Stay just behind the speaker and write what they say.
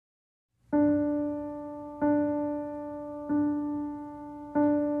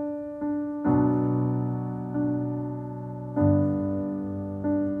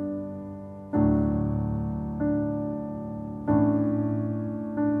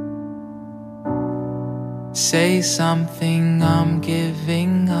Say something, I'm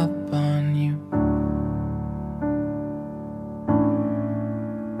giving up on you.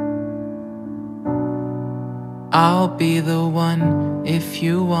 I'll be the one if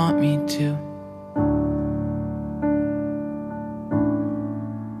you want me to.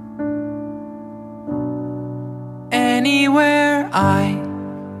 Anywhere I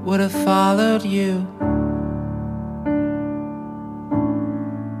would have followed you.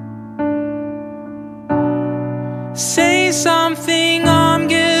 Say something, I'm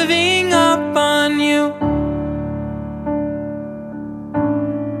giving up on you.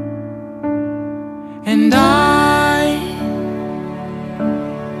 And I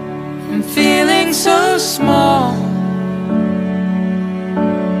am feeling so small.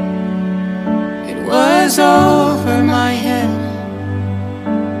 It was over my head.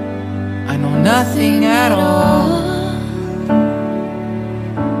 I know nothing at all.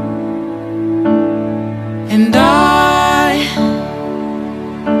 And I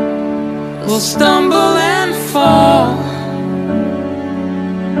will stumble and fall.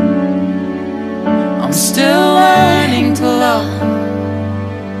 I'm still learning to love,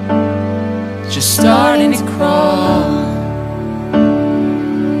 just starting to crawl.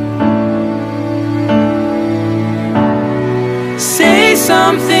 Say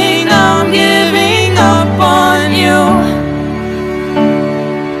something, I'm giving up on you.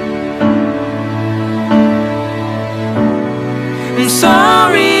 I'm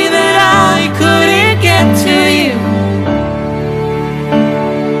sorry that I couldn't get to you.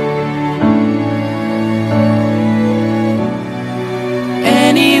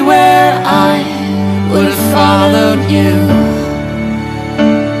 Anywhere I would have followed you.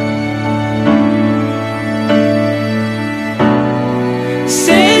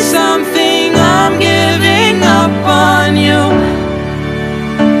 Say something, I'm giving up on you.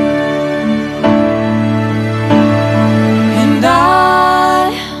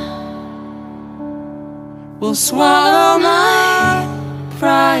 Will swallow my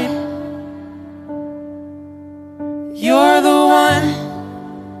pride. You're the one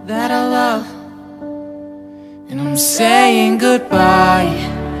that I love, and I'm saying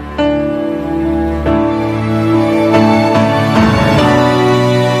goodbye.